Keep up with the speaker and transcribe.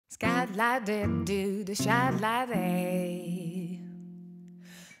Sky-la-dee-doo, the shy-la-dee.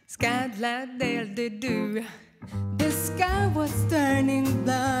 Sky-la-dee-doo. The sky was turning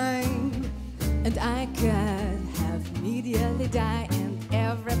blind, and I could have immediately died. And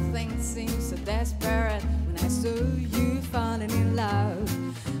everything seemed so desperate when I saw you falling in love.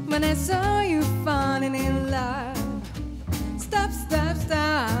 When I saw you falling in love. Stop, stop,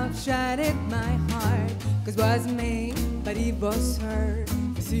 stop, shot at my heart. 'Cause it wasn't me, but it was her.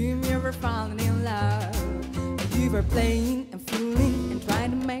 Assume you were falling in love. And you were playing and fooling and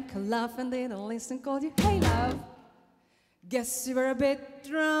trying to make her laugh, and they don't listen, called you, hey love. Guess you were a bit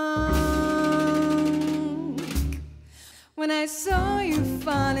drunk. When I saw you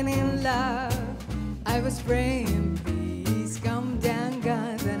falling in love, I was praying, please come down,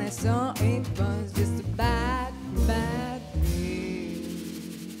 God. And I saw it was just a bad, bad dream.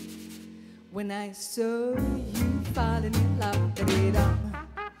 When I saw you falling in love, da-dee-dum.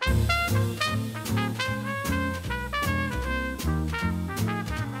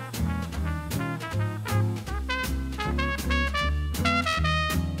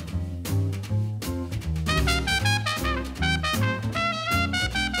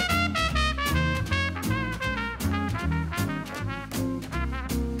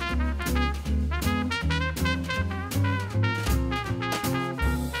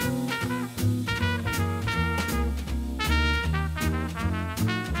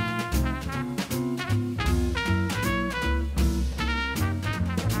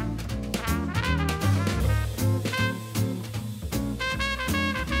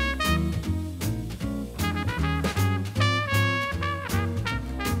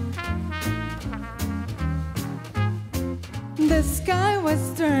 The sky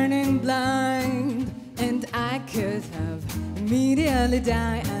was turning blind, and I could have immediately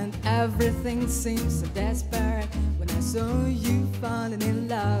died. And everything seemed so desperate when I saw you falling in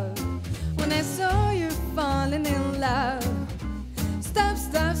love. When I saw you falling in love. Stop,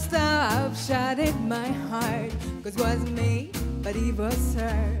 stop, stop, shot at my heart. 'Cause it wasn't me, but it was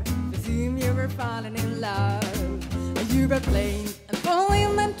her. Assume you were falling in love. And you were playing and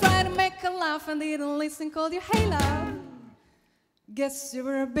falling and trying to make her laugh, and they didn't listen, called you, hey love. Guess you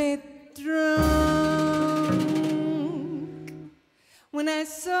were a bit drunk. When I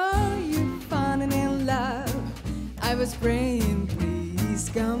saw you falling in love, I was praying, please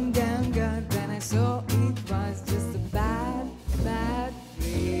come down, God. Then I saw it was just a bad, bad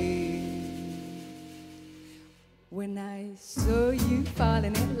dream. When I saw you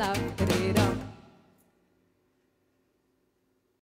falling in love, da-dee-dum.